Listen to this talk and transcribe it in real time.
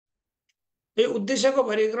यो उद्देश्यको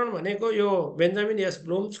वर्गीकरण भनेको यो बेन्जामिन एस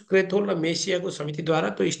ब्लुम्स, क्रेथोल र मेसियाको समितिद्वारा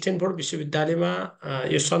त्यो स्ट्यानफोर्ड विश्वविद्यालयमा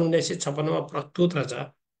यो सन् 1956मा प्रस्तुत रहेछ।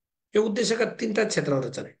 यो उद्देश्यका तिनवटा क्षेत्रहरू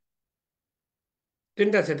छन्।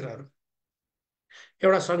 तिनवटा क्षेत्रहरू,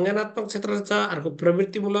 एउटा संज्ञानात्मक क्षेत्र छ, अर्को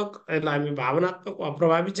प्रवृत्तिमूलक, यसलाई हामी भावनात्मक वा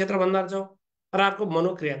प्रभावी क्षेत्र भन्दा रहेछौँ, र अर्को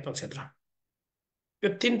मनोक्रियात्मक क्षेत्र। यो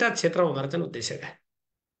तिनवटा क्षेत्र हुँदो रहेछन् उद्देश्यका।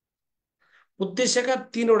 उद्देश्यका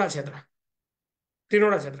तिनवटा क्षेत्र,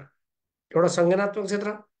 एउटा संज्ञानात्मक क्षेत्र,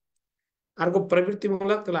 अर्को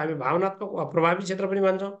प्रवृत्तिमूलक, त्यसलाई हामी भावनात्मक वा प्रभावी क्षेत्र पनि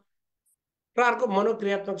भन्छौँ, र अर्को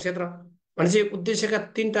मनोक्रियात्मक क्षेत्र। भनेपछि उद्देश्यका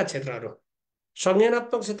तिनवटा क्षेत्रहरू।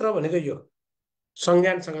 संज्ञानात्मक क्षेत्र भनेको यो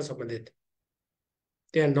संज्ञानसँग सम्बन्धित,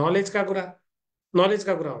 त्यहाँ नलेजका कुरा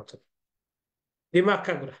आउँछन्,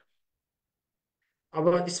 दिमागका कुरा,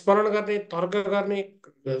 अब स्मरण गर्ने, तर्क गर्ने,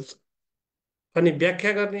 अनि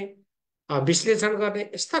व्याख्या गर्ने, विश्लेषण गर्ने,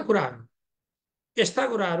 यस्ता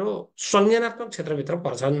कुराहरू संज्ञानात्मक क्षेत्रभित्र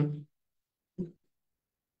पर्छन्।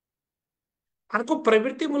 अर्को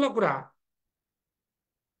प्रवृत्तिमूलक कुरा,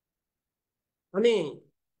 अनि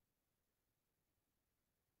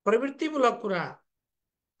प्रवृत्तिमूलक कुरा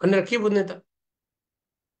भनेर के बुझ्ने त?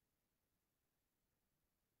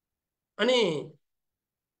 अनि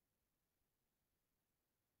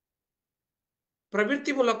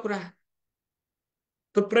प्रवृत्तिमूलक कुरा,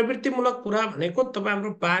 त्यो प्रवृत्तिमूलक कुरा भनेको तपाईँ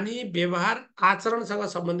हाम्रो बानी व्यवहार आचरणसँग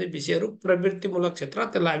सम्बन्धित विषयहरू प्रवृत्तिमूलक क्षेत्र,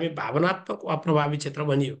 त्यसलाई हामी भावनात्मक वा प्रभावी क्षेत्र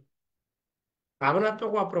भनियो।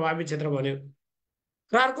 भावनात्मक वा प्रभावी क्षेत्र भन्यो।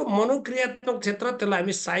 र अर्को मनोक्रियात्मक क्षेत्र, त्यसलाई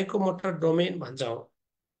हामी साइकोमोटर डोमेन भन्छौँ।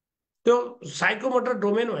 त्यो साइकोमोटर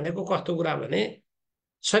डोमेन भनेको कस्तो कुरा भने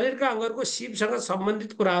शरीरका अङ्गहरूको सिपसँग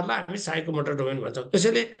सम्बन्धित कुराहरूलाई हामी साइकोमोटर डोमेन भन्छौँ।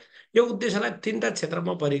 त्यसैले यो उद्देश्यलाई तिनवटा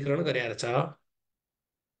क्षेत्रमा वर्गीकरण गरिएको छ।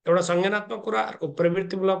 एउटा संज्ञानात्मक कुरा, अर्को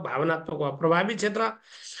प्रवृत्तिमूलक भावनात्मक वा प्रभावी क्षेत्र,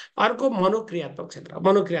 अर्को मनोक्रियात्मक क्षेत्र,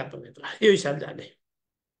 यो हिसाबले जाने।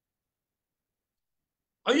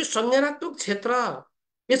 अब यो संज्ञानात्मक क्षेत्र,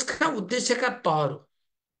 यसका उद्देश्यका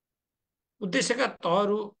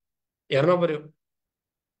तहहरू हेर्न पर्यो।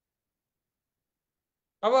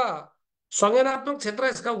 अब संज्ञानात्मक क्षेत्र,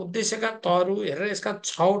 यसका उद्देश्यका तहहरू हेरेर यसका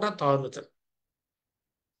 6वटा तहहरू छन्।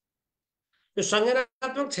 यो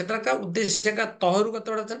संज्ञानात्मक क्षेत्रका उद्देश्यका तहहरू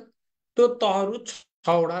कतिवटा छन्? त्यो तहहरू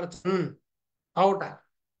 6वटा छन्। 6वटा।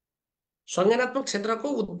 संज्ञानात्मक क्षेत्रको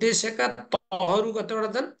उद्देश्यका तहहरू कतिवटा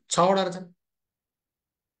छन्? 6वटा छन्।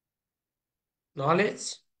 नलेज,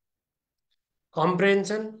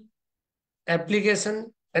 कम्प्रेन्सन, एप्लिकेसन,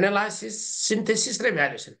 एनालाइसिस, सिन्थेसिस र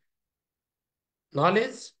evaluation.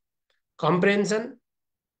 Knowledge, कम्प्रेन्सन,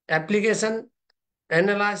 application,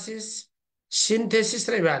 analysis, synthesis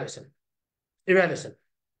र इभ्यालुएसन।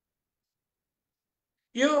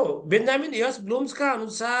 यो बेन्जामिन यस ब्लुम्सका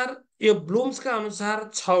अनुसार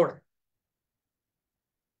 6वटा।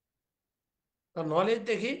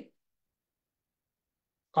 नलेजदेखि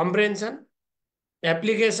कम्प्रेन्सन,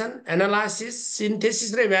 एप्लिकेसन, एनालाइसिस,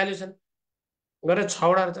 सिन्थेसिस र इभ्यालुएसन गरेर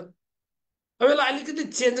 6वटा छन्। अब यसलाई अलिकति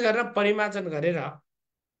चेन्ज गरेर परिमार्जन गरेर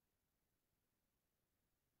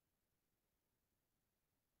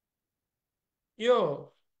यो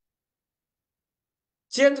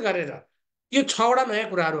यो 6वटा नयाँ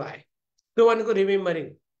कुराहरू आए। त्यो भनेको रिमेम्बरिङ,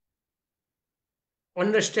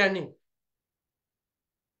 अन्डरस्ट्यान्डिङ,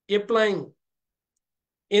 एप्लाइङ,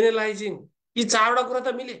 एनालाइजिङ, यी 4वटा कुरा त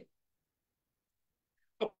मिले।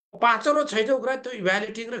 5औं र 6औं कुरा त्यो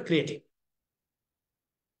इभ्यालुएटिङ र क्रिएटिङ।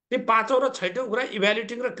 त्यो 5औं र 6औं कुरा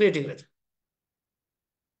इभ्यालुएटिङ र क्रिएटिङ रहेछ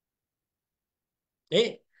है।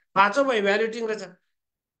 5औंमा इभ्यालुएटिङ रहेछ,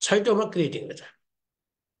 6औंमा क्रिएटिङ रहेछ।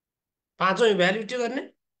 5औं इभ्यालुएट गर्ने,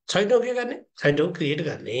 6औं के गर्ने? 6औं क्रिएट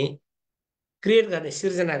गर्ने,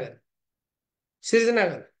 सिर्जना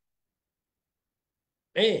गर्ने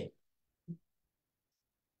है।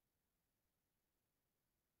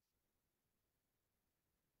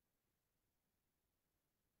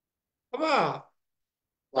 अब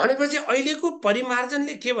भनेपछि अहिलेको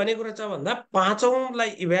परिमार्जनले के भनेको रहेछ भन्दा 5औंलाई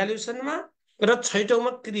इभ्यालुएसनमा र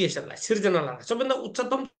 6औंमा क्रिएसनलाई, सिर्जनालाई सबभन्दा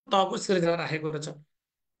उच्चतम तहको सिर्जना राखेको रहेछ।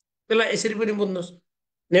 त्यसलाई यसरी पनि बुझ्नुहोस्,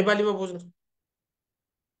 नेपालीमा बुझ्नुहोस्।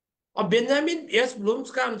 अब बेन्जामिन एस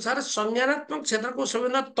ब्लुम्सका अनुसार संज्ञानात्मक क्षेत्रको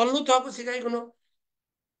सबैभन्दा तल्लो तहको सिकाइ कुन हो?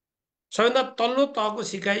 सबैभन्दा तल्लो तहको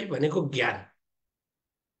सिकाइ भनेको ज्ञान।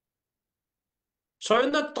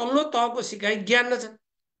 सबैभन्दा तल्लो तहको सिकाइ ज्ञान रहेछ।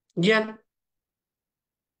 ज्ञान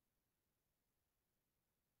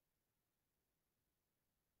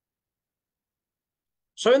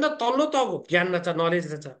सबैभन्दा तल्लो तहको ज्ञान रहेछ, नलेज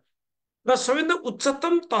रहेछ, र सबैभन्दा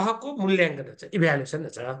उच्चतम तहको मूल्याङ्कन रहेछ, इभ्यालुएसन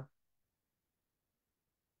रहेछ।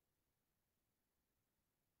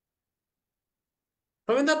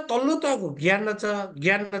 सबैभन्दा तल्लो तहको ज्ञान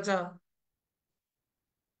रहेछ,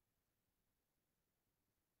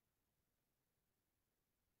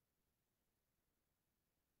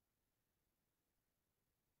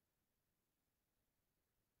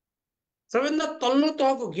 सबैभन्दा तल्लो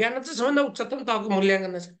तहको ज्ञान चाहिँ सबैभन्दा उच्चतम तहको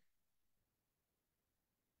मूल्याङ्कन छ।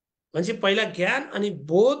 भनेपछि पहिला ज्ञान, अनि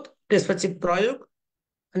बोध, त्यसपछि प्रयोग,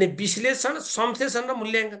 अनि विश्लेषण, संश्लेषण र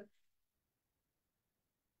मूल्याङ्कन।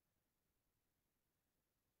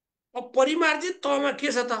 अब परिमार्जित तहमा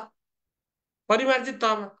के छ त? परिमार्जित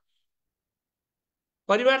तहमा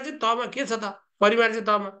परिमार्जित तहमा के छ त? परिमार्जित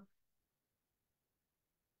तहमा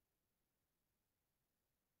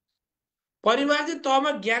परिमार्जित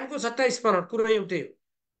तहमा ज्ञानको सट्टा स्मरण कुरो एउटै हो।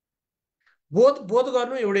 बोध बोध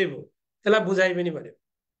गर्नु एउटै भयो, त्यसलाई बुझाइ पनि भन्यो।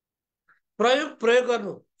 प्रयोग प्रयोग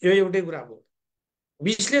गर्नु यो एउटै कुरा भयो।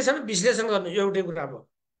 विश्लेषण विश्लेषण गर्नु यो एउटै कुरा भयो।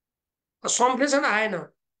 संश्लेषण आएन,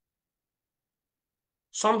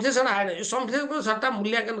 संश्लेषण आएन। यो संश्लेषणको सट्टा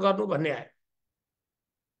मूल्याङ्कन गर्नु भन्ने आयो,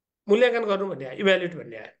 मूल्याङ्कन गर्नु भन्ने आयो, इभ्यालुएट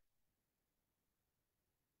भन्ने आयो।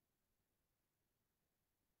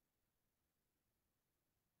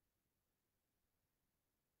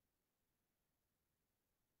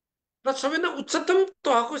 र सबैभन्दा उच्चतम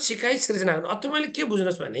तहको सिकाइ सृजना गर्नु। अब तपाईँले के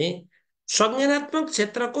बुझ्नुहोस् भने संज्ञानात्मक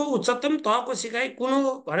क्षेत्रको उच्चतम तहको सिकाइ कुन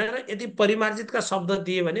हो भनेर यदि परिमार्जितका शब्द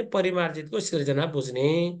दिए भने परिमार्जितको सृजना बुझ्ने।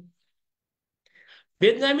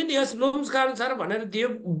 बेन्जामिन यस ब्लुम्सका अनुसार भनेर दियो,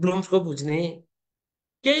 ब्लुम्सको बुझ्ने।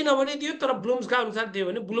 केही नभनिदियो तर ब्लुम्सका अनुसार दियो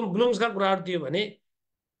भने, ब्लुम्सका कुराहरू दियो भने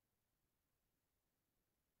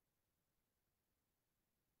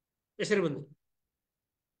यसरी बुझ्ने।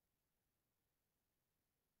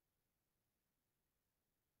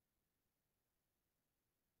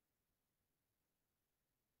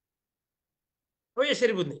 हो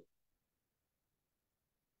यसरी बुझ्ने,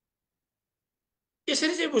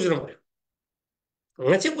 यसरी चाहिँ बुझ्नु पर्यो।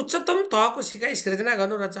 यहाँ चाहिँ उच्चतम तहको सिकाइ सृजना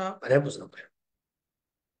गर्नु रहेछ भनेर बुझ्नु पर्यो।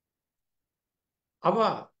 अब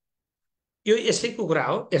यो यसैको कुरा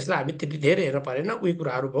हो, यसलाई हामी त्यति धेरै हेर्न परेन, उही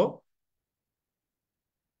कुराहरू भयो।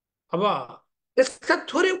 अब यसका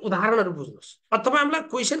थोरै उदाहरणहरू बुझ्नुहोस्। अब तपाईँ हामीलाई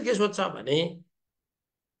क्वेसन के सोध्छ भने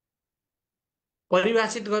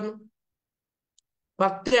परिभाषित गर्नु,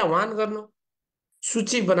 प्रत्याह्वान गर्नु,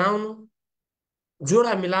 सूची बनाउनु,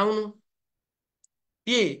 जोडा मिलाउनु,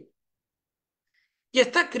 यी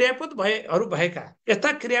यस्ता क्रियापद भएहरू भएका,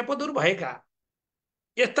 यस्ता क्रियापदहरू भएका,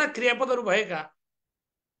 यस्ता क्रियापदहरू भएका,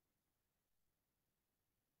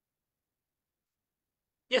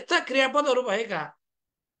 यस्ता क्रियापदहरू भएका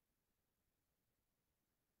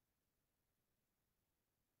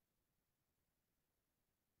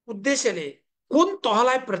उद्देश्यले कुन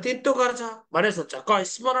तहलाई प्रतिनिधित्व गर्छ भनेर सोध्छ। क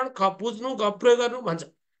स्मरण, ख बुझ्नु, ग प्रयोग गर्नु भन्छ।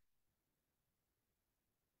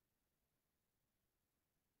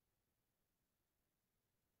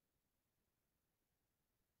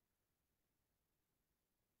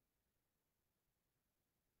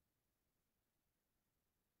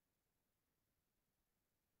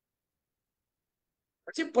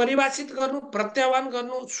 चाहिँ परिभाषित गर्नु, प्रत्याह्वान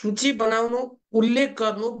गर्नु, सूची बनाउनु, उल्लेख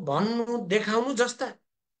गर्नु, भन्नु, देखाउनु जस्ता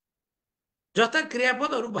जस्ता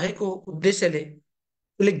क्रियापदहरू भएको उद्देश्यले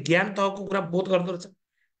उसले ज्ञान तहको कुरा बोध गर्दो रहेछ,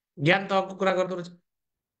 ज्ञान तहको कुरा गर्दो रहेछ।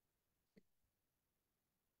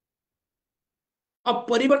 अब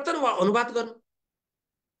परिवर्तन वा अनुवाद गर्नु,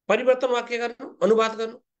 परिवर्तन वा के गर्नु, अनुवाद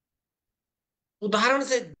गर्नु, उदाहरण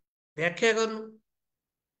चाहिँ व्याख्या गर्नु,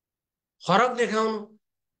 फरक देखाउनु,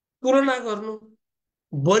 तुलना गर्नु,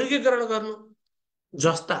 वर्गीकरण गर्नु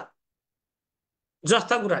जस्ता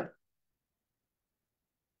जस्ता कुरा,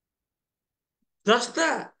 जस्ता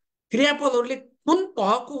क्रियापदहरूले कुन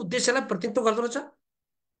तहको उद्देश्यलाई प्रतिनिधित्व गर्दो रहेछ?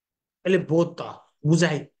 यसले बोध तह,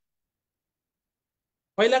 बुझाइ,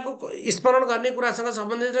 पहिलाको स्मरण गर्ने कुरासँग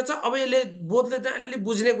सम्बन्धित रहेछ। अब यसले बोधले चाहिँ अहिले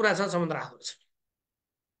बुझ्ने कुरासँग सम्बन्ध राख्दो रहेछ।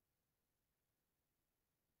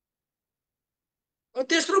 अब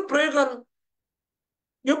तेस्रो प्रयोग गर्नु,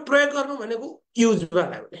 यो प्रयोग गर्नु भनेको युजमा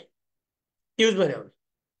ल्याउने, युजमा ल्याउने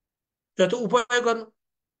जस्तो उपयोग गर्नु,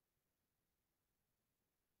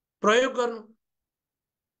 प्रयोग गर्नु,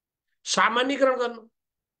 सामान्यकरण गर्नु,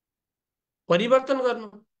 परिवर्तन गर्नु,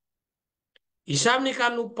 हिसाब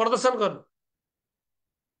निकाल्नु, प्रदर्शन गर्नु,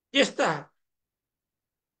 यस्ता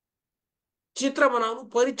चित्र बनाउनु,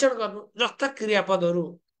 परीक्षण गर्नु जस्ता क्रियापदहरू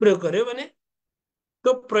प्रयोग गर्यो भने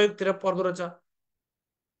त्यो प्रयोगतिर पर्दो रहेछ।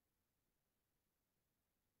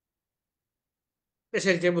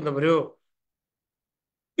 त्यसरी चाहिँ बुझ्नु पर्यो,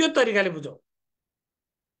 यो तरिकाले बुझौँ।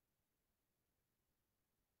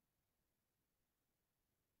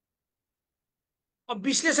 अब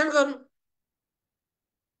विश्लेषण गर्नु,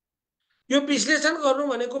 यो विश्लेषण गर्नु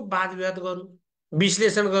भनेको वाद विवाद गर्नु,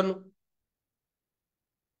 विश्लेषण गर्नु,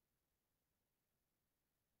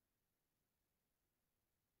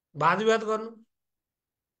 वाद विवाद गर्नु,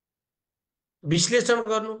 विश्लेषण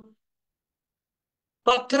गर्नु,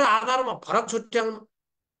 तथ्य र आधारमा फरक छुट्याउनु,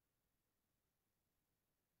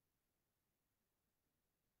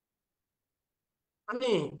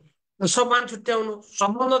 अनि सम्मान छुट्याउनु,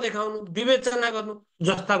 सम्बन्ध देखाउनु, विवेचना गर्नु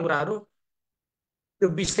जस्ता कुराहरू यो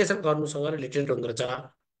विश्लेषण गर्नुसँग रिलेटेड हुँदो रहेछ।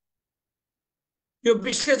 यो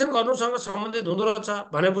विश्लेषण गर्नुसँग सम्बन्धित हुँदो रहेछ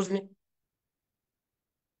भने बुझ्ने।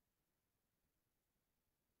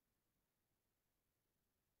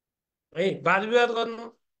 है वाद विवाद गर्नु,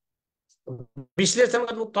 विश्लेषण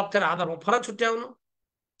गर्नु, तथ्य र आधारमा फरक छुट्याउनु,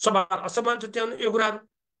 समान असमान छुट्याउनु, यो कुराहरू।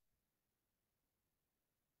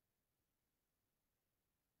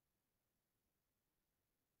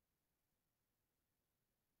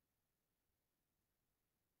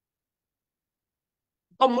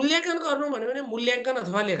 अब मूल्याङ्कन गर्नु भन्यो भने मूल्याङ्कन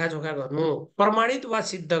अथवा लेखाजोखा गर्नु, प्रमाणित वा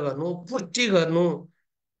सिद्ध गर्नु, पुष्टि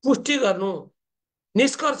गर्नु,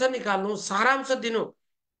 निष्कर्ष निकाल्नु, सारांश दिनु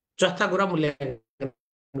जस्ता कुरा मूल्याङ्कन।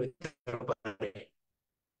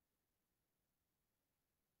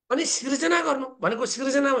 अनि सिर्जना गर्नु भनेको,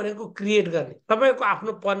 सिर्जना भनेको क्रिएट गर्ने, तपाईँको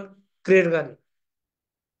आफ्नोपन क्रिएट गर्ने,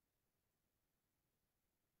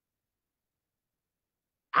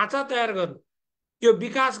 ढाँचा तयार गर्नु, यो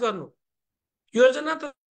विकास गर्नु, योजना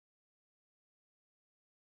त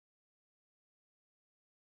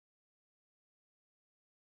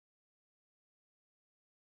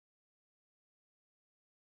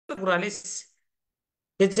कुराले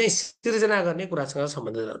यो चाहिँ सिर्जना गर्ने कुरासँग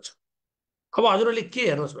सम्बन्धित रहन्छ। अब हजुरहरूले के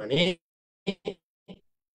हेर्नुहोस् भने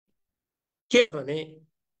के भने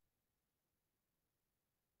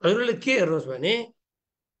हजुरहरूले के हेर्नुहोस् भने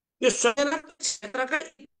यो संयोजनात्मक क्षेत्रका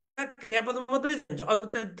क्रियापद मात्रै चाहिन्छ,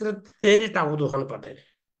 अरूतिर धेरै टाउको दुखाउनु पर्दैन।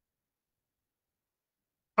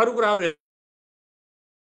 अरू कुराहरू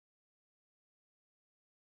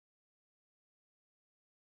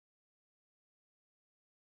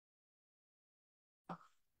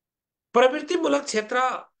प्रवृत्तिमूलक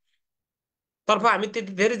क्षेत्रतर्फ हामी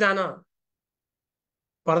त्यति धेरै जान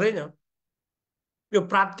पर्दैन। यो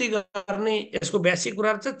प्राप्ति गर्ने यसको व्यासिक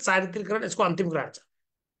कुराहरू छ, चारित्रिकरण यसको अन्तिम कुराहरू छ।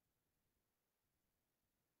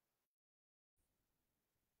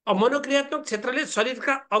 अब मनोक्रियात्मक क्षेत्रले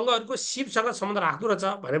शरीरका अङ्गहरूको सिपसँग सम्बन्ध राख्दो रहेछ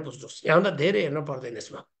भने बुझ्नुहोस्। यहाँभन्दा धेरै हेर्न पर्दैन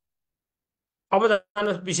यसमा। अब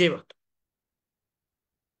जानुहोस् विषयवस्तु।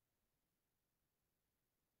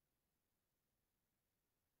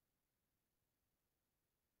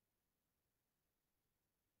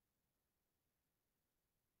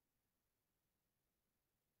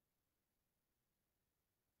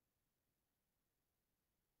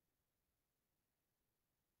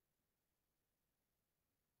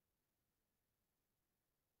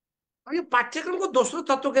 अब यो पाठ्यक्रमको दोस्रो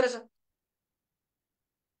तत्त्व के रहेछ?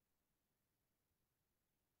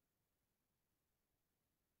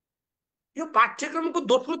 यो पाठ्यक्रमको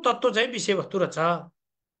दोस्रो तत्त्व चाहिँ विषयवस्तु रहेछ।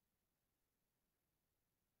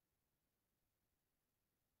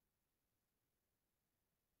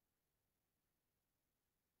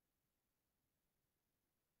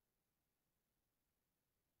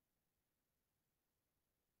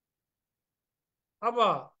 अब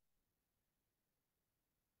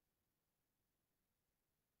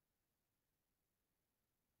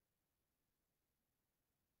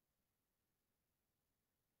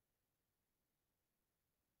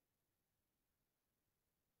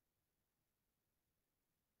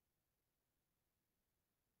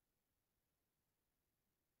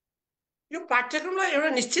यो पाठ्यक्रमलाई एउटा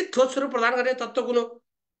निश्चित ठोस स्वरूप प्रदान गर्ने तत्त्व कुन हो?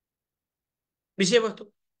 विषयवस्तु।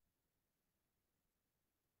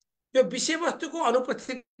 यो विषयवस्तुको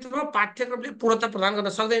अनुपस्थितिमा पाठ्यक्रमले पूर्णता प्रदान गर्न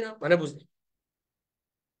सक्दैन भनेर बुझ्ने।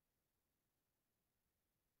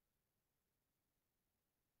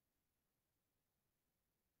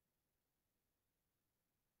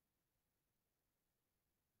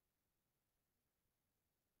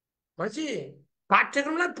 भनेपछि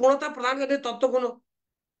पाठ्यक्रमलाई पूर्णता प्रदान गर्ने तत्त्व कुन हो?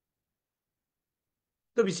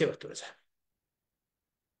 त्यो विषयवस्तु रहेछ।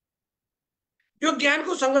 यो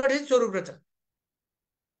ज्ञानको सङ्गठित स्वरूप रहेछ।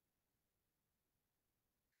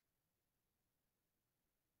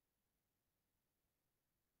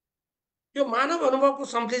 यो मानव अनुभवको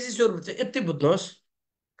संश्लेषी स्वरूप चाहिँ यति बुझ्नुहोस्।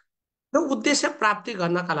 यो उद्देश्य प्राप्ति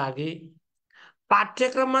गर्नका लागि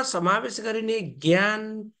पाठ्यक्रममा समावेश गरिने ज्ञान,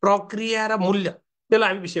 प्रक्रिया र मूल्य, त्यसलाई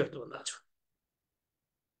हामी विषयवस्तु भन्दछौँ।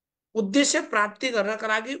 उद्देश्य प्राप्ति गर्नका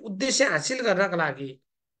लागि, उद्देश्य हासिल गर्नका लागि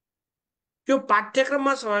यो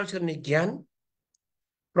पाठ्यक्रममा समावेश गर्ने ज्ञान,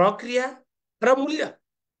 प्रक्रिया र मूल्य,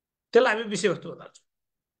 त्यसलाई हामी विषयवस्तु भन्दछौँ।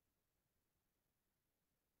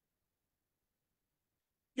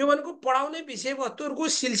 यो भनेको पढाउने विषयवस्तुहरूको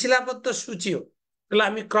सिलसिलाबद्ध सूची हो। त्यसलाई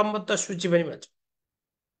हामी क्रमबद्ध सूची पनि भन्छौँ।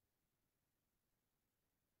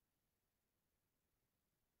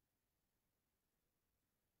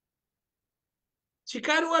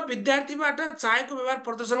 सिकारू वा विद्यार्थीबाट चाहेको व्यवहार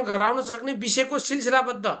प्रदर्शन गराउन सक्ने विषयको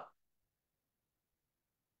सिलसिलाबद्ध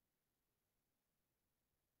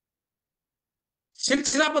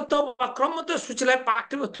सिलसिलाबद्ध वा क्रमबद्ध सूचीलाई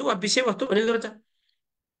पाठ्यवस्तु वा विषयवस्तु भनिँदो रहेछ।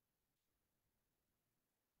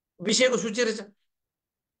 विषयको सूची रहेछ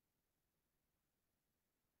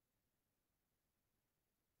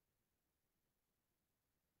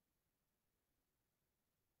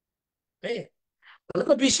है।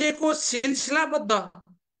 भनेको विषयको सिलसिलाबद्ध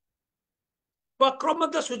वा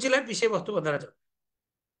क्रमबद्ध सूचीलाई विषयवस्तु भन्दो रहेछ।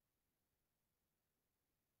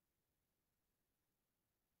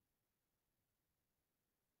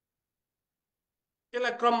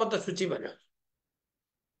 त्यसलाई क्रमबद्ध सूची भन्यो।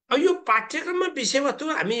 अब यो पाठ्यक्रममा विषयवस्तु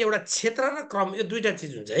हामी एउटा क्षेत्र र क्रम यो दुईटा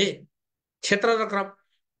चिज हुन्छ है। क्षेत्र र क्रम।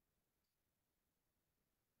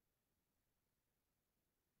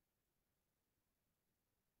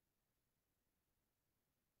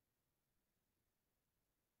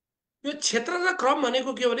 यो क्षेत्र र क्रम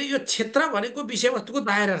भनेको के हो भने यो क्षेत्र भनेको विषयवस्तुको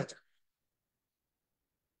दायरा रहेछ।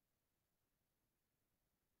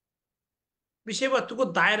 विषयवस्तुको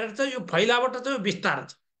दायरा रहेछ, यो फैलावट छ, यो विस्तार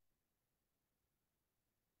छ।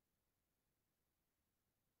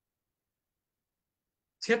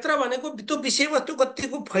 क्षेत्र भनेको त्यो विषयवस्तु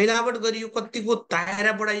कतिको फैलावट गरियो, कतिको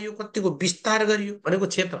दायरा बढाइयो, कतिको विस्तार गरियो भनेको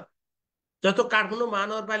क्षेत्र। जस्तो काठमाडौँ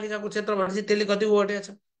महानगरपालिकाको क्षेत्र भनेपछि त्यसले कति ओगटेको छ।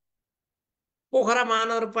 पोखरा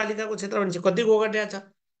महानगरपालिकाको क्षेत्र भनेपछि कति ओगटेको छ।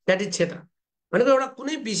 द्याट इज क्षेत्र भनेको एउटा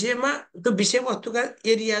कुनै विषयमा त्यो विषयवस्तुका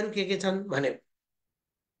एरियाहरू के छन् भने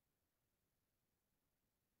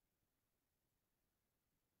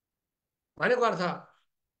भनेको अर्थ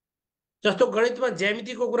जस्तो गणितमा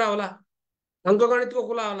ज्यामितिको कुरा होला, अङ्कगणितको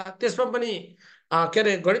कुरा होला, त्यसमा पनि के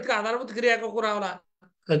अरे गणितका आधारभूत क्रियाको कुरा होला,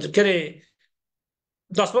 के अरे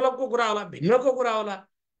दशमलवको कुरा होला, भिन्नको कुरा होला,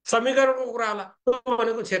 समीकरणको कुरा होला। त्यो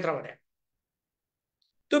भनेको क्षेत्र भने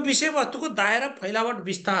त्यो विषयवस्तुको दायरा फैलावट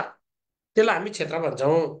विस्तार, त्यसलाई हामी क्षेत्र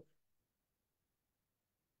भन्छौँ।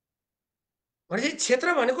 भनेपछि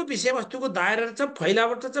क्षेत्र भनेको विषयवस्तुको दायरा छ,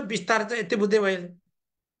 फैलावट छ, विस्तार छ। यति बुझ्दै भयो।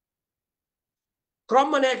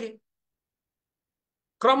 क्रम भनेको के?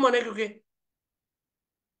 क्रम भनेको के?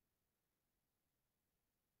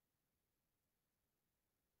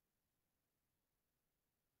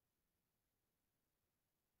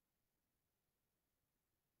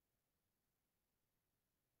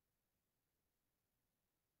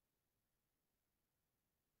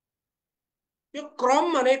 यो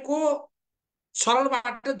क्रम भनेको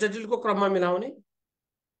सरलबाट जटिलको क्रममा मिलाउने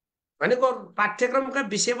भनेको पाठ्यक्रमका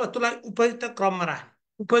विषयवस्तुलाई उपयुक्त क्रममा राख्ने,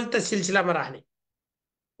 उपयुक्त सिलसिलामा राख्ने।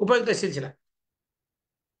 उपयुक्त सिलसिला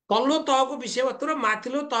तल्लो तहको विषयवस्तु र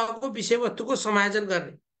माथिल्लो तहको विषयवस्तुको समायोजन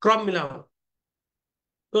गर्ने क्रम मिलाउनु।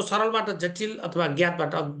 त्यो सरलबाट जटिल अथवा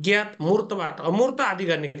ज्ञातबाट अज्ञात, मूर्तबाट अमूर्त आदि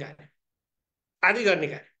गर्ने कार्य। आदि गर्ने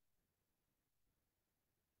कार्य।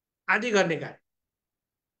 आदि गर्ने कार्य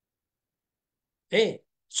है।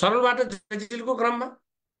 सरलबाट जटिलको क्रममा,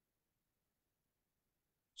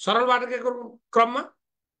 सरलबाट के क्रममा,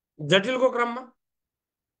 जटिलको क्रममा।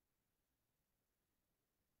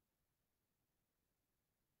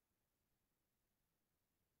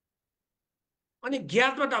 अनि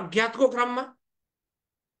ज्ञातबाट अज्ञातको क्रममा।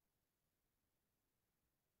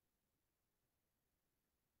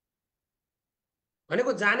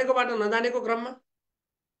 भनेको जानेकोबाट नजानेको क्रममा।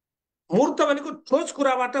 मूर्त भनेको ठोस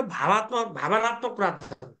कुराबाट भावनात्मक कुरा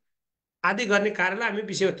आदि गर्ने कार्यलाई हामी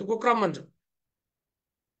विषयवस्तुको क्रम भन्छौँ।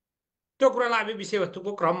 त्यो कुरालाई हामी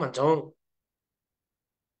विषयवस्तुको क्रम भन्छौँ।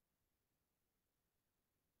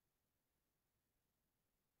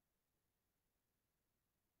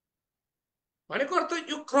 भनेको अर्थ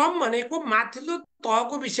यो क्रम भनेको माथिल्लो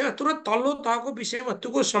तहको विषयवस्तु र तल्लो तहको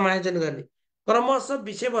विषयवस्तुको समायोजन गर्ने। क्रमशः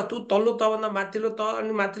विषयवस्तु तल्लो तहभन्दा माथिल्लो तह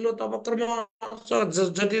अनि माथिल्लो तहमा क्रमशः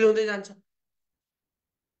जटिल हुँदै जान्छ।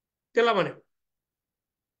 त्यसलाई भन्यो।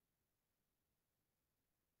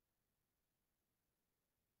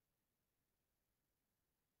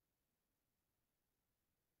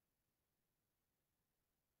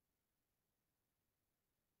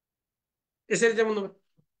 त्यसरी चाहिँ बुझ्नु।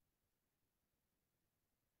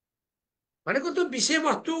 भनेको त्यो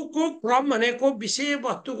विषयवस्तुको क्रम भनेको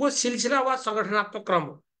विषयवस्तुको सिलसिला वा सङ्गठनात्मक क्रम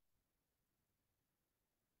हो।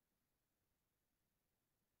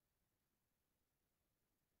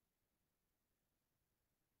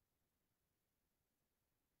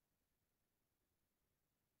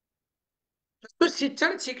 त्यो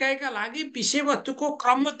शिक्षण सिकाइका लागि विषयवस्तुको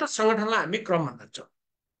क्रमबद्ध सङ्गठनलाई हामी क्रम भन्छौँ।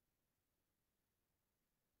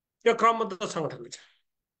 यो क्रमबद्ध सङ्गठन छ।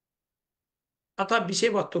 अथवा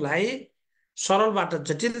विषयवस्तुलाई सरलबाट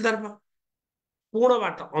जटिलतर्फ,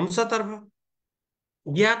 पूर्णबाट अंशतर्फ,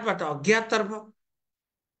 ज्ञातबाट अज्ञाततर्फ,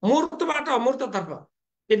 मूर्तबाट अमूर्ततर्फ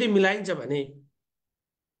यदि मिलाइन्छ भने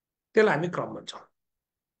त्यसलाई हामी क्रम भन्छौँ।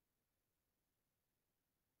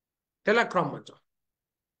 त्यसलाई क्रम भन्छौँ।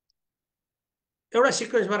 एउटा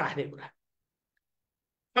सिक्वेन्समा राख्ने कुरा।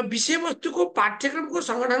 अब विषयवस्तुको पाठ्यक्रमको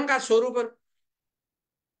सङ्गठनका स्वरूपहरू,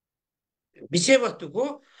 विषयवस्तुको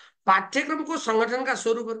पाठ्यक्रमको सङ्गठनका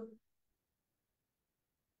स्वरूपहरू,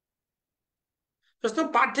 जस्तो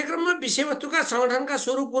पाठ्यक्रममा विषयवस्तुका सङ्गठनका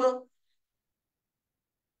स्वरूप हुनु,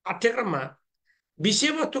 पाठ्यक्रममा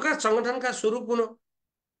विषयवस्तुका सङ्गठनका स्वरूप हुनु,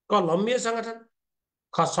 क लम्बिय सङ्गठन,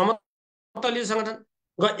 ख समतलीय सङ्गठन,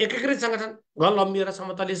 ग एकीकृत सङ्गठन, घ लम्बिय र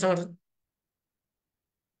समतलीय सङ्गठन।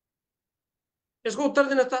 यसको उत्तर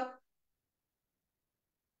दिनुहोस् त,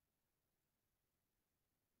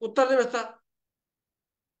 उत्तर दिनुहोस् त।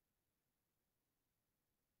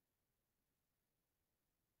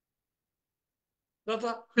 ल त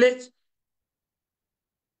प्लिज।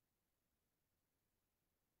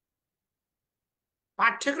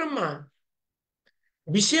 पाठ्यक्रममा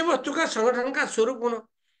विषयवस्तुका सङ्गठनका स्वरूप हुनु,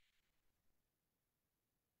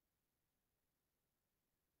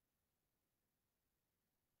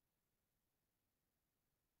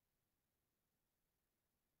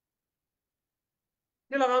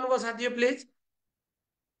 के लगाउनुभयो साथी प्लिज।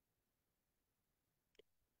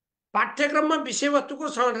 पाठ्यक्रममा विषयवस्तुको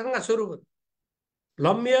सङ्गठनका स्वरूप हुनु,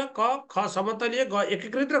 लम्बिय, क ख समतलीय, ग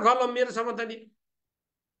एकीकृत र घ लम्बिय र समतलीय।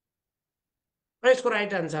 यसको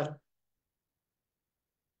राइट आन्सर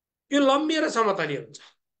यो लम्बिय र समतलीय हुन्छ।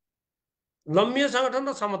 लम्बिय सङ्गठन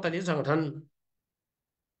र समतलीय सङ्गठन,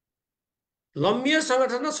 लम्बिय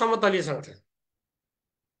सङ्गठन र समतलीय सङ्गठन।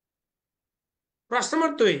 प्रश्न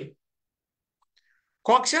नम्बर 2,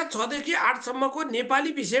 कक्षा 6 देखि 8 सम्मको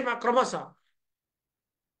नेपाली विषयमा क्रमशः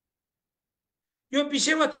यो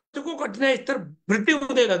विषयवस्तुको कठिनाइ स्तर वृद्धि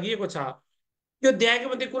हुँदै लगिएको छ, यो देखाएको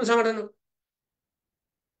मध्ये कुन सङ्गठन हो?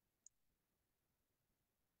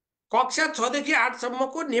 कक्षा 6 देखि 8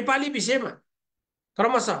 सम्मको नेपाली विषयमा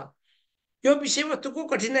क्रमशः यो विषयवस्तुको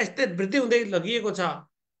कठिनाइ स्तर वृद्धि हुँदै लगिएको छ,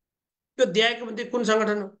 यो देखाएको मध्ये कुन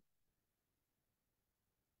सङ्गठन हो?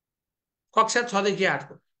 कक्षा 6 देखि 8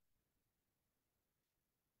 को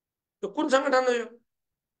यो कुन सङ्गठन हो? यो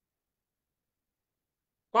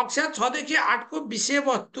कक्षा 6 देखि 8 को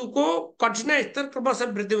विषयवस्तुको कठिनाइ स्तर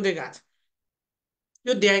क्रमशः वृद्धि हुँदै गएको छ,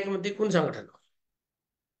 यो देखाएको मध्ये कुन सङ्गठन हो?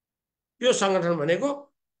 यो सङ्गठन भनेको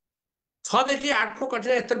 6 देखि 8 को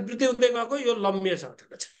कठिनाइ स्तर वृद्धि हुँदै गएको यो लम्बिय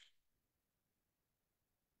सङ्गठन छ,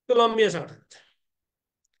 यो लम्बिय सङ्गठन छ।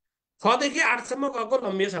 6 देखि 8 सम्म गएको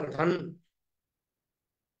लम्बिय सङ्गठन,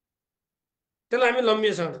 त्यसलाई हामी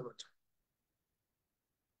लम्बिय सङ्गठन भन्छौँ।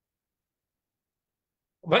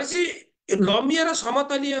 भनेपछि लम्बिय र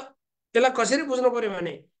समतलीय यसलाई कसरी बुझ्नु पर्यो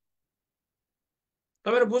भने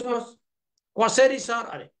तपाईँहरू बुझ्नुहोस् कसरी सर।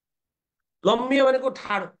 अरे लम्बिय भनेको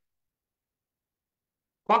ठाडो,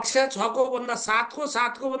 कक्षा 6 को भन्दा 7 को,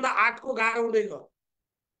 7 को भन्दा 8 को गाह्रो हुँदै गयो।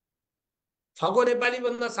 6 को नेपाली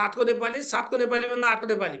भन्दा 7 को नेपाली, 7 को नेपाली भन्दा 8 को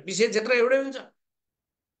नेपाली, विषय क्षेत्र एउटै हुन्छ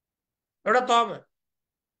एउटा तहमा।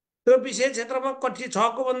 त्यो विषय क्षेत्रमा कठिन 6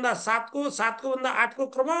 को भन्दा 7 को, 7 को भन्दा 8 को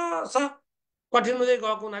क्रमशः कठिन हुँदै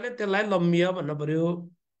गएको हुनाले त्यसलाई लम्बिय भन्न पर्यो।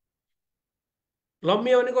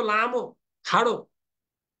 लम्बिय भनेको लामो, ठाडो,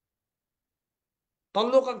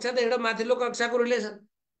 तल्लो कक्षादेखि माथिल्लो कक्षाको रिलेसन,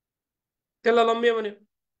 त्यसलाई लम्बिय भन्यो।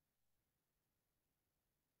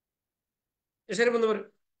 यसरी भन्नु पर्यो।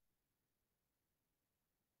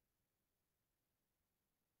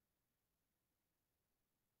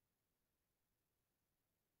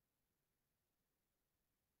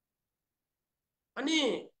 अनि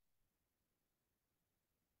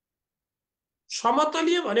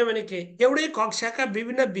समतलीय भन्यो भने के? एउटै कक्षाका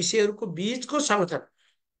विभिन्न विषयहरूको बीचको सङ्गठन।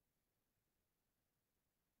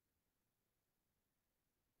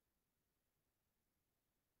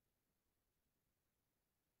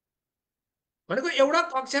 भनेको एउटा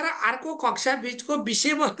कक्षा र अर्को कक्षा बीचको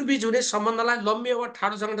विषयवस्तु बीच हुने सम्बन्धलाई लम्बिय वा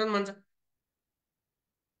ठाडो सङ्गठन भन्छ।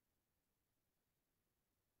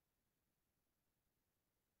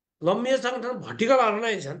 लम्बिय सङ्गठन भर्टिकल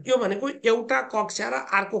अर्गनाइजेसन, यो भनेको एउटा कक्षा र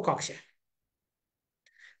अर्को कक्षा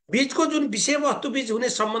बीचको जुन विषयवस्तु बीच हुने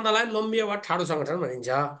सम्बन्धलाई लम्बिय वा ठाडो सङ्गठन भनिन्छ।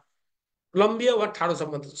 लम्बिय वा ठाडो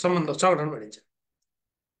सम्बन्ध सङ्गठन भनिन्छ।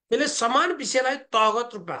 यसले समान विषयलाई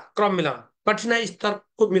तहगत रूपमा क्रम मिलाउने, कठिनाइ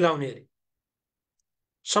स्तरको मिलाउने अरे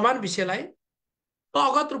समान विषयलाई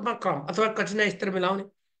तहगत रूपमा क्रम अथवा कठिनाइ स्तर मिलाउने।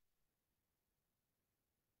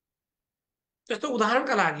 जस्तो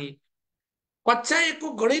उदाहरणका लागि कक्षा 1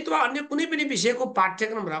 को गणित वा अन्य कुनै पनि विषयको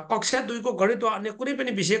पाठ्यक्रम र कक्षा 2 को गणित वा अन्य कुनै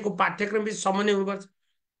पनि विषयको पाठ्यक्रम बीच समन्वय हुनुपर्छ।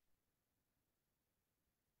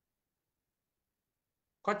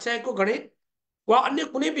 कक्षा 1 को गणित वा अन्य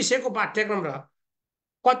कुनै विषयको पाठ्यक्रम र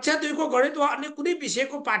कक्षा 2 को गणित वा अन्य कुनै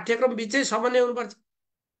विषयको पाठ्यक्रम बीच चाहिँ समन्वय हुनुपर्छ।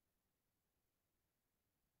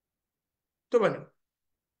 त्यो भन्यो।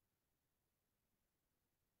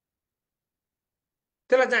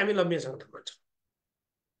 त्यसलाई चाहिँ हामी लम्बिया सङ्गठन भन्छौँ।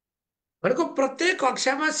 भनेको प्रत्येक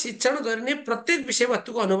कक्षामा शिक्षण गरिने प्रत्येक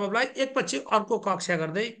विषयवस्तुको अनुभवलाई एकपछि अर्को कक्षा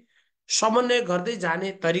गर्दै समन्वय गर्दै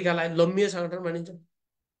जाने तरिकालाई लम्बिय सङ्गठन भनिन्छ।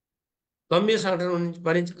 लम्बिय सङ्गठन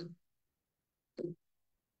भनिन्छ।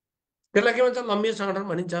 त्यसलाई के भन्छ? लम्बिय सङ्गठन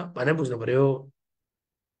भनिन्छ भनेर बुझ्नु पर्यो।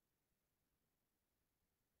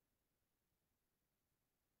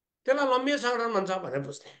 त्यसलाई लम्बिय सङ्गठन भन्छ भनेर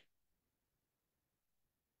बुझ्ने।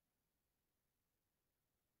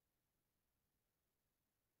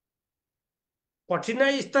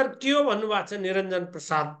 कठिनाइ स्तर के हो भन्नुभएको छ निरञ्जन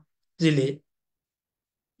प्रसादजीले।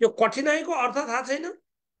 यो कठिनाइको अर्थ थाहा छैन।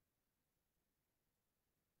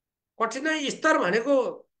 कठिनाइ स्तर भनेको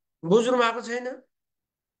बुझ्नु भएको छैन।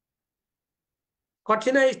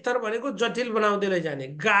 कठिनाइ स्तर भनेको जटिल बनाउँदै लैजाने,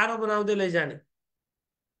 गाह्रो बनाउँदै लैजाने,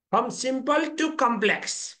 फ्रम सिम्पल टु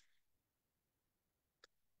कम्प्लेक्स।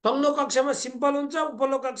 तल्लो कक्षामा सिम्पल हुन्छ,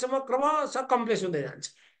 उपल्लो कक्षामा क्रमशः कम्प्लेक्स हुँदै जान्छ,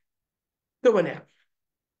 त्यो भने।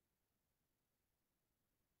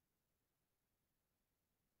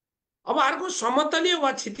 अब अर्को समतलीय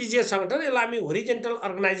वा क्षितिजीय सङ्गठन, यसलाई हामी होरिजेन्टल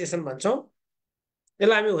अर्गनाइजेसन भन्छौँ।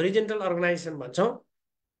 यसलाई हामी होरिजेन्टल अर्गनाइजेसन भन्छौँ।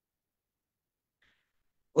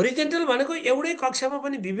 होरिजेन्टल भनेको एउटै कक्षामा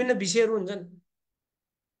पनि विभिन्न विषयहरू हुन्छन्।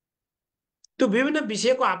 त्यो विभिन्न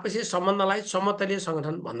विषयको आपसी सम्बन्धलाई समतलीय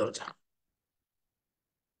सङ्गठन भन्दछ।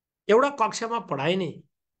 एउटा कक्षामा पढाइने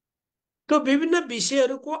त्यो विभिन्न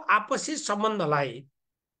विषयहरूको आपसी सम्बन्धलाई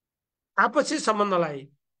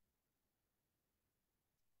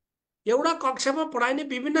एउटा कक्षामा पढाइने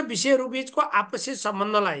विभिन्न विषयहरू बीचको आपसी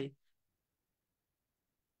सम्बन्धलाई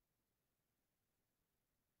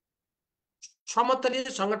समतलीय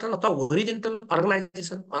सङ्गठन अथवा होरिजेन्टल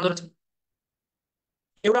अर्गनाइजेसन भन्दछ।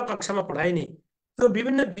 एउटा कक्षामा पढाइने त्यो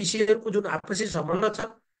विभिन्न विषयहरूको जुन आपसी सम्बन्ध छ,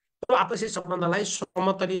 त्यो आपसी सम्बन्धलाई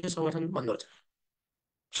समतलीय सङ्गठन भन्दछ।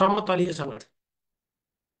 समतलीय सङ्गठन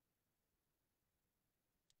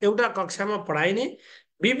एउटा कक्षामा पढाइने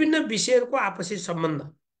विभिन्न विषयहरूको आपसी सम्बन्ध।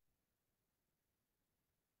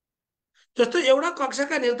 जस्तो एउटा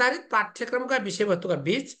कक्षाका निर्धारित पाठ्यक्रमका विषयवस्तुका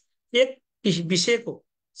बीच एक विषयको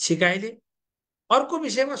सिकाइले अर्को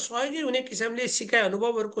विषयमा सहयोगी हुने किसिमले सिकाइ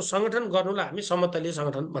अनुभवहरूको सङ्गठन गर्नुलाई हामी समतलीय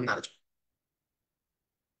सङ्गठन भन्दा छौँ।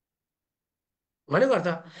 भनेको अर्थ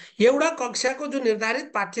एउटा कक्षाको जुन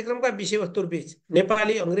निर्धारित पाठ्यक्रमका विषयवस्तुहरू बीच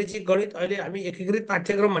नेपाली, अङ्ग्रेजी, गणित अहिले हामी एकीकृत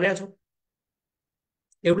पाठ्यक्रम भनेका छौँ।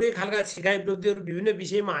 एउटै खालका सिकाइ प्रविधिहरू विभिन्न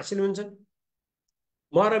विषयमा हासिल हुन्छन्।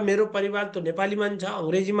 म र मेरो परिवार त्यो नेपालीमा छ,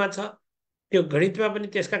 अङ्ग्रेजीमा छ, त्यो गणितमा पनि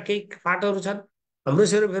त्यसका केही पाठहरू छन्, हाम्रो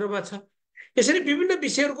सेरोफेरोमा छ। यसरी विभिन्न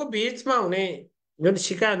विषयहरूको बीचमा हुने जुन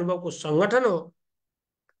सिकाइ अनुभवको सङ्गठन हो,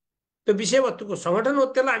 त्यो विषयवस्तुको सङ्गठन हो,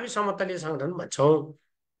 त्यसलाई हामी समतलीय सङ्गठन भन्छौँ।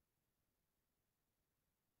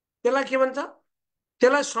 त्यसलाई के भन्छ?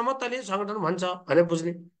 त्यसलाई समतलीय सङ्गठन भन्छ भनेर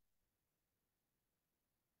बुझ्ने।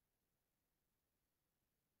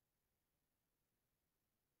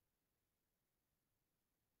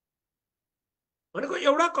 भनेको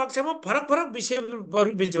एउटा कक्षामा फरक फरक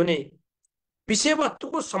विषयहरू बीच हुने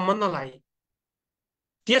विषयवस्तुको सम्बन्धलाई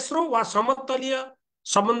तेस्रो वा समतलीय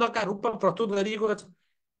सम्बन्धका रूपमा प्रस्तुत गरिएको रहेछ।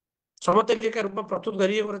 समतलीयका रूपमा प्रस्तुत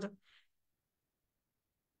गरिएको रहेछ।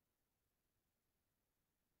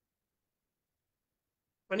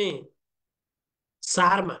 अनि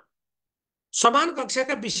सारमा समान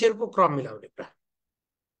कक्षाका विषयहरूको क्रम मिलाउने कुरा।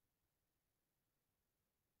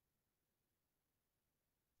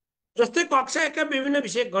 जस्तै कक्षा एकका विभिन्न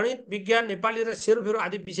विषय गणित, विज्ञान, नेपाली र सेरोफेरो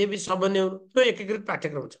आदि विषयबीच समन्वय हुनु, त्यो एकीकृत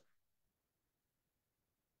पाठ्यक्रम हुन्छ।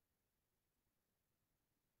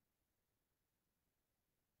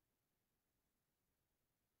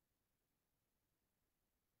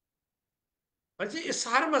 भनेपछि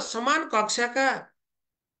सारमा समान कक्षाका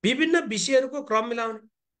विभिन्न विषयहरूको क्रम मिलाउने।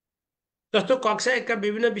 जस्तो कक्षा एकका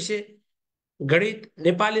विभिन्न विषय गणित,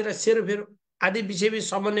 नेपाली र सेरोफेरो आदि विषयबीच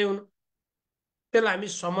समन्वय हुनु, त्यसलाई हामी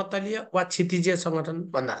समतलीय वा क्षितिजीय सङ्गठन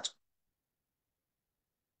भन्दा छौँ।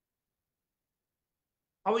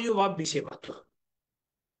 अब यो भयो विषयवस्तु।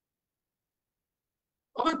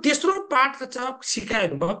 अब तेस्रो पाठ छ सिकाइ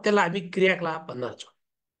अनुभव, त्यसलाई हामी क्रियाकलाप भन्न छौँ।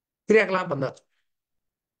 क्रियाकलाप भन्न छौँ।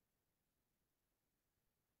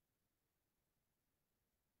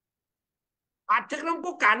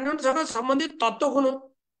 पाठ्यक्रमको कार्यान्वयनसँग सम्बन्धित तत्त्व कुन हो?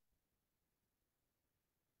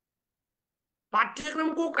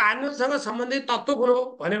 पाठ्यक्रमको कार्यान्वयनसँग सम्बन्धित तत्त्व कुन हो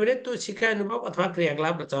भन्यो भने त्यो सिकाइ अनुभव अथवा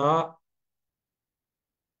क्रियाकलाप रहेछ।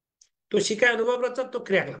 त्यो सिकाइ अनुभव रहेछ, त्यो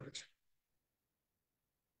क्रियाकलाप रहेछ।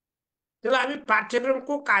 त्यसलाई हामी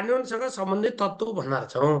पाठ्यक्रमको कार्यान्वयनसँग सम्बन्धित तत्त्व भन्न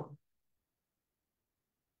छौँ।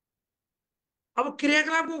 अब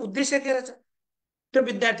क्रियाकलापको उद्देश्य के रहेछ? त्यो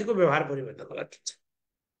विद्यार्थीको व्यवहार परिवर्तन गर्छ।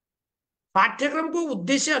 पाठ्यक्रमको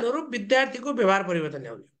उद्देश्य अनुरूप विद्यार्थीको व्यवहार परिवर्तन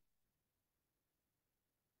ल्याउने।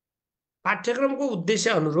 पाठ्यक्रमको उद्देश्य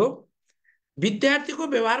अनुरूप विद्यार्थीको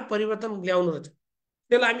व्यवहार परिवर्तन ल्याउनु रहेछ।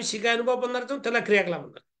 त्यसलाई हामी सिकाइ अनुभव भन्दो रहेछौँ, त्यसलाई क्रियाकलाप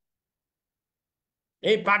भन्दो।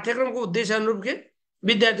 यही पाठ्यक्रमको उद्देश्य अनुरूप के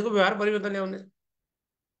विद्यार्थीको व्यवहार परिवर्तन ल्याउने।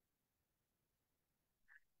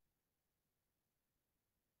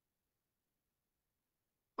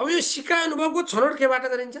 अब यो सिकाइ अनुभवको छनौट केबाट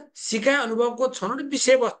गरिन्छ? सिकाइ अनुभवको छनौट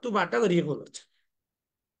विषयवस्तुबाट गरिएको हुन्छ।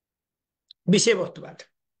 विषयवस्तुबाट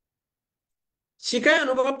सिकाइ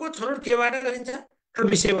अनुभवको छनौट केबाट गरिन्छ?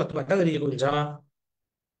 विषयवस्तुबाट गरिएको हुन्छ।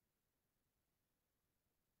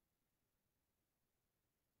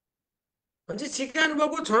 भने सिकाइ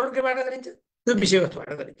अनुभवको छनौट केबाट गरिन्छ? त्यो विषयवस्तुबाट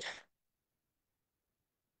गरिन्छ।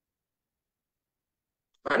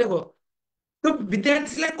 भनेको त्यो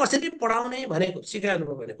विद्यार्थीलाई कसरी पढाउने भनेको सिकाइ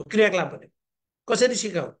अनुभव भनेको, क्रियाकलाप भनेको कसरी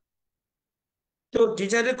सिकाऊ। त्यो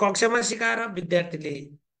टिचरले कक्षामा सिकाएर विद्यार्थीले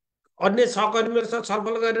अन्य सहकर्मीहरूसँग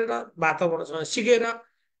छलफल गरेर वातावरणसँग सिकेर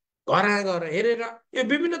घर गएर हेरेर यो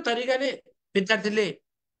विभिन्न तरिकाले विद्यार्थीले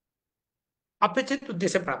अपेक्षित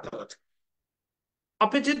उद्देश्य प्राप्त गर्छ,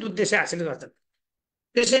 अपेक्षित उद्देश्य हासिल गर्छन्।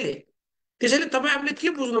 त्यसैले त्यसैले तपाईँ आफूले के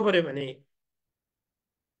बुझ्नु पर्यो भने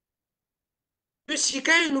यो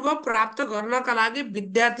सिकाइ अनुभव प्राप्त गर्नका लागि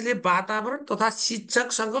विद्यार्थीले वातावरण तथा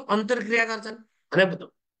शिक्षकसँग अन्तर्क्रिया गर्छन् भने बुझौँ,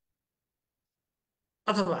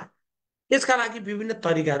 अथवा यसका लागि विभिन्न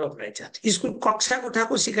तरिकाहरू अपनाइन्छ। स्कुल कक्षा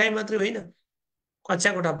कोठाको सिकाइ मात्रै होइन,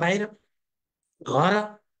 कक्षा कोठा बाहिर,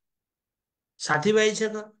 घर,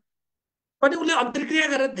 साथीभाइसँग पनि उसले अन्तर्क्रिया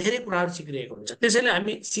गरेर धेरै कुराहरू सिकिरहेको हुन्छ। त्यसैले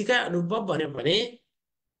हामी सिकाइ अनुभव भन्यो भने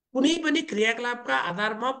कुनै पनि क्रियाकलापका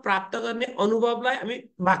आधारमा प्राप्त गर्ने अनुभवलाई हामी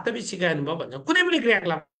वास्तविक सिकाइ अनुभव भन्छौँ। कुनै पनि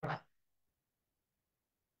क्रियाकलापका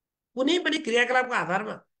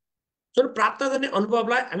आधारमा जुन प्राप्त गर्ने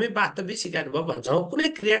अनुभवलाई हामी वास्तविक सिकाइ अनुभव भन्छौँ। कुनै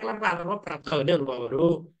क्रियाकलापका आधारमा प्राप्त गर्ने अनुभवहरू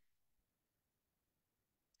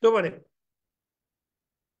त्यो भनेको।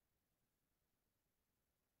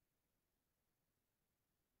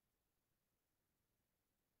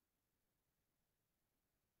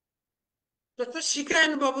 जस्तो सिकाइ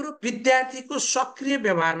अनुभवहरू विद्यार्थीको सक्रिय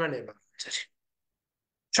व्यवहारमा निर्भर हुन्छ।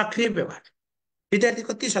 सक्रिय व्यवहार, विद्यार्थी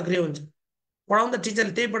कति सक्रिय हुन्छ, पढाउँदा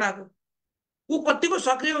टिचरले त्यही पढाएको, ऊ कतिको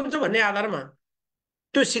सक्रिय हुन्छ भन्ने आधारमा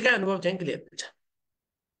त्यो सिकाइ अनुभव चाहिँ क्लियर हुन्छ।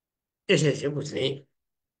 यसरी बुझ्ने।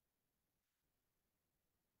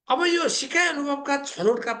 अब यो सिकाइ अनुभवका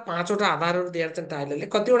छनौटका 5वटा आधारहरू दिएर चाहिँ टाइलरले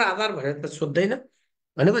कतिवटा आधार भनेर त सोध्दैन।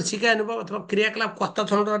 भनेको सिकाइ अनुभव अथवा क्रियाकलाप कस्तो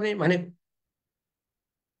छनौट गर्ने भनेको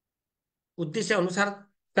उद्देश्य अनुसार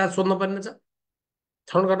सोध्नु पर्ने छ,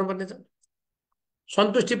 छनौट गर्नुपर्ने छ,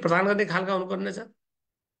 सन्तुष्टि प्रदान गर्ने खालका हुनुपर्ने छ,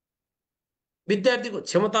 विद्यार्थीको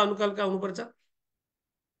क्षमता अनुकूलका हुनुपर्छ,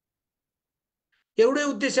 एउटै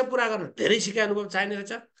उद्देश्य पुरा गर्न धेरै सिकाइ अनुभव चाहिने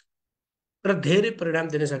रहेछ र धेरै परिणाम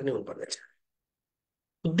दिन सक्ने हुनुपर्नेछ।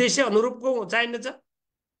 उद्देश्य अनुरूपको चाहिनेछ,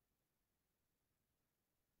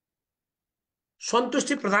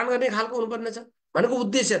 सन्तुष्टि प्रदान गर्ने खालको हुनुपर्नेछ। भनेको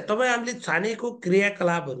उद्देश्य तपाईँ हामीले छानेको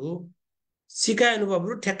क्रियाकलापहरू सिकाइ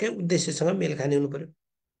अनुभवहरू ठ्याक्कै उद्देश्यसँग मेल खाने हुनु पर्यो।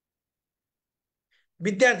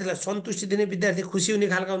 विद्यार्थीलाई सन्तुष्टि दिने, विद्यार्थी खुसी हुने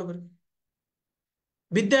खालका हुनु पर्यो,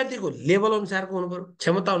 विद्यार्थीको लेभल अनुसारको हुनु पर्यो,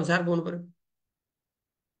 क्षमता अनुसारको हुनु पर्यो।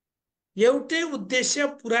 एउटै उद्देश्य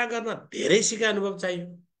पुरा गर्न धेरै सिकाइ अनुभव चाहियो।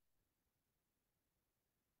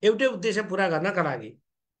 एउटै उद्देश्य पुरा गर्नका लागि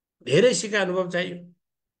धेरै सिकाइ अनुभव चाहियो,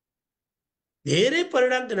 धेरै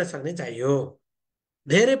परिणाम दिन सक्ने चाहियो,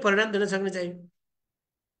 धेरै परिणाम दिन सक्ने चाहियो।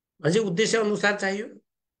 भनेपछि उद्देश्य अनुसार चाहियो,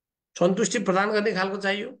 सन्तुष्टि प्रदान गर्ने खालको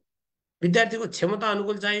चाहियो, विद्यार्थीको क्षमता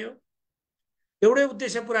अनुकूल चाहियो, एउटै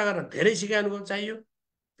उद्देश्य पुरा गर्न धेरै सिकाइ अनुभव चाहियो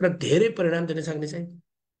र धेरै परिणाम दिन सक्ने चाहियो,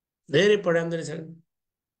 धेरै परिणाम दिन सक्ने,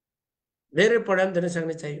 धेरै परिणाम दिन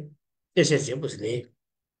सक्ने चाहियो। यसरी बुझ्ने।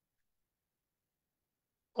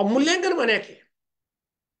 अब मूल्याङ्कन भने के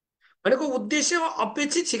भनेको उद्देश्य वा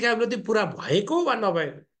अपेक्षित सिकाइ अवधि पुरा भएको वा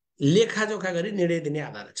नभएको लेखाजोखा गरी निर्णय दिने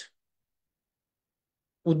आधार छ।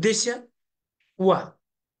 उद्देश्य वा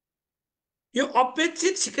यो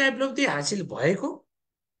अपेक्षित सिकाइ उपलब्धि हासिल भएको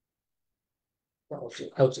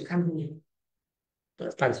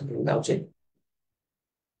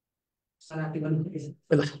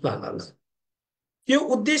यो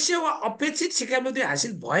उद्देश्य वा अपेक्षित सिकाइ उपलब्धि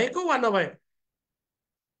हासिल भएको वा नभएको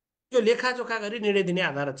यो लेखाजोखा गरी निर्णय दिने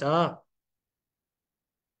आधार छ।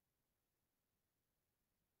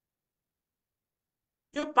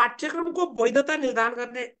 यो पाठ्यक्रमको वैधता निर्धारण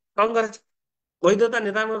गर्ने काम गर्छ। वैधता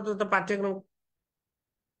निर्धारण गर्छ त पाठ्यक्रम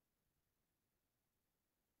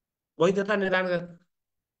वैधता निर्धारण गर्छ।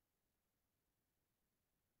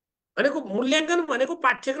 भनेको मूल्याङ्कन भनेको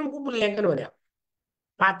पाठ्यक्रमको मूल्याङ्कन भने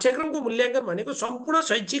पाठ्यक्रमको मूल्याङ्कन भनेको सम्पूर्ण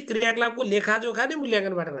शैक्षिक क्रियाकलापको लेखाजोखा नै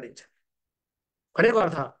मूल्याङ्कनबाट गरिन्छ भनेको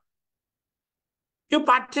अर्थ। यो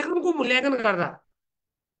पाठ्यक्रमको मूल्याङ्कन गर्दा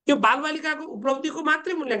यो बालबालिकाको उपलब्धिको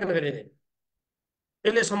मात्रै मूल्याङ्कन गरिँदैन।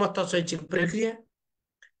 यसले समस्त शैक्षिक प्रक्रिया,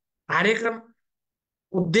 कार्यक्रम,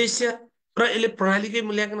 उद्देश्य र यसले प्रणालीकै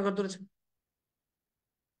मूल्याङ्कन गर्दो रहेछ।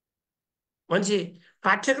 मान्छे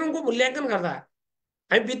पाठ्यक्रमको मूल्याङ्कन गर्दा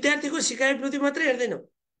हामी विद्यार्थीको सिकाइ वृद्धि मात्रै हेर्दैनौँ,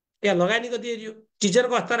 त्यहाँ लगानी कति हेरियो,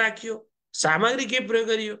 टिचरको हस्ता राखियो, सामग्री के प्रयोग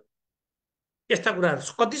गरियो, यस्ता कुराहरू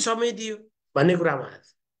कति समय दियो भन्ने कुरामा आउँछ।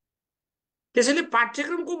 त्यसैले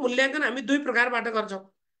पाठ्यक्रमको मूल्याङ्कन हामी दुई प्रकारबाट गर्छौँ।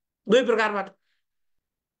 दुई प्रकारबाट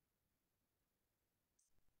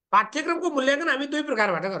पाठ्यक्रमको मूल्याङ्कन हामी दुई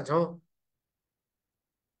प्रकारबाट गर्छौँ।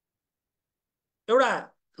 एउटा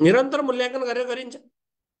निरन्तर मूल्याङ्कन गरेर गरिन्छ,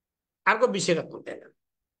 अर्को विषयगत मूल्याङ्कन।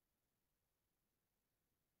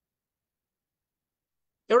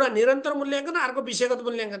 एउटा निरन्तर मूल्याङ्कन, अर्को विषयगत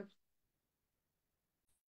मूल्याङ्कन।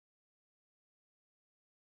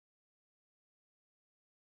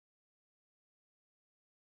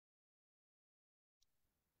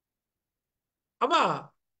 अब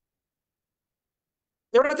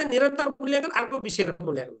एउटा चाहिँ निरन्तर मूल्याङ्कन, अर्को विषयगत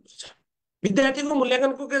मूल्याङ्कन हुन्छ। विद्यार्थीको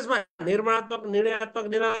मूल्याङ्कनको केसमा निर्माणात्मक, निर्णयात्मक,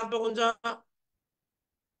 निर्णयात्मक हुन्छ।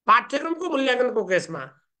 पाठ्यक्रमको मूल्याङ्कनको केसमा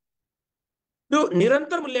त्यो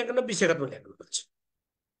निरन्तर मूल्याङ्कन र विषयगत मूल्याङ्कन हुन्छ।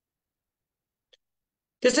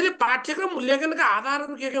 त्यसैले पाठ्यक्रम मूल्याङ्कनका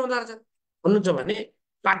आधारहरू के हुँदो रहेछन् भन्नुहुन्छ भने,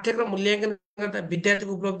 पाठ्यक्रम मूल्याङ्कन गर्दा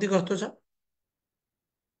विद्यार्थीको उपलब्धि कस्तो छ,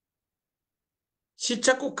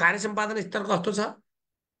 शिक्षकको कार्य सम्पादन स्तर कस्तो छ,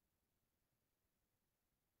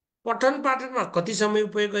 पठन पाठनमा कति समय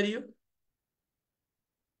उपयोग गरियो,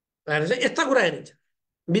 यस्ता कुरा हेरिन्छ।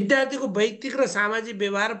 विद्यार्थीको वैयक्तिक र सामाजिक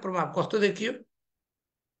व्यवहार प्रभाव कस्तो देखियो,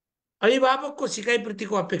 अभिभावकको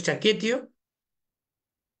सिकाइप्रतिको अपेक्षा के थियो,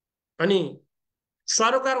 अनि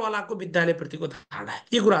सरोकारवालाको विद्यालयप्रतिको धारणा,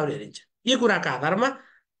 यी कुराहरू हेरिन्छ। यी कुराका आधारमा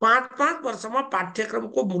 5-5 वर्षमा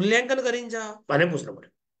पाठ्यक्रमको मूल्याङ्कन गरिन्छ भने बुझ्नु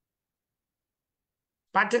पर्यो।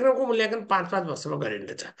 पाठ्यक्रमको मूल्याङ्कन 5-5 वर्षमा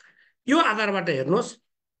गरिँदछ। यो आधारबाट हेर्नुहोस्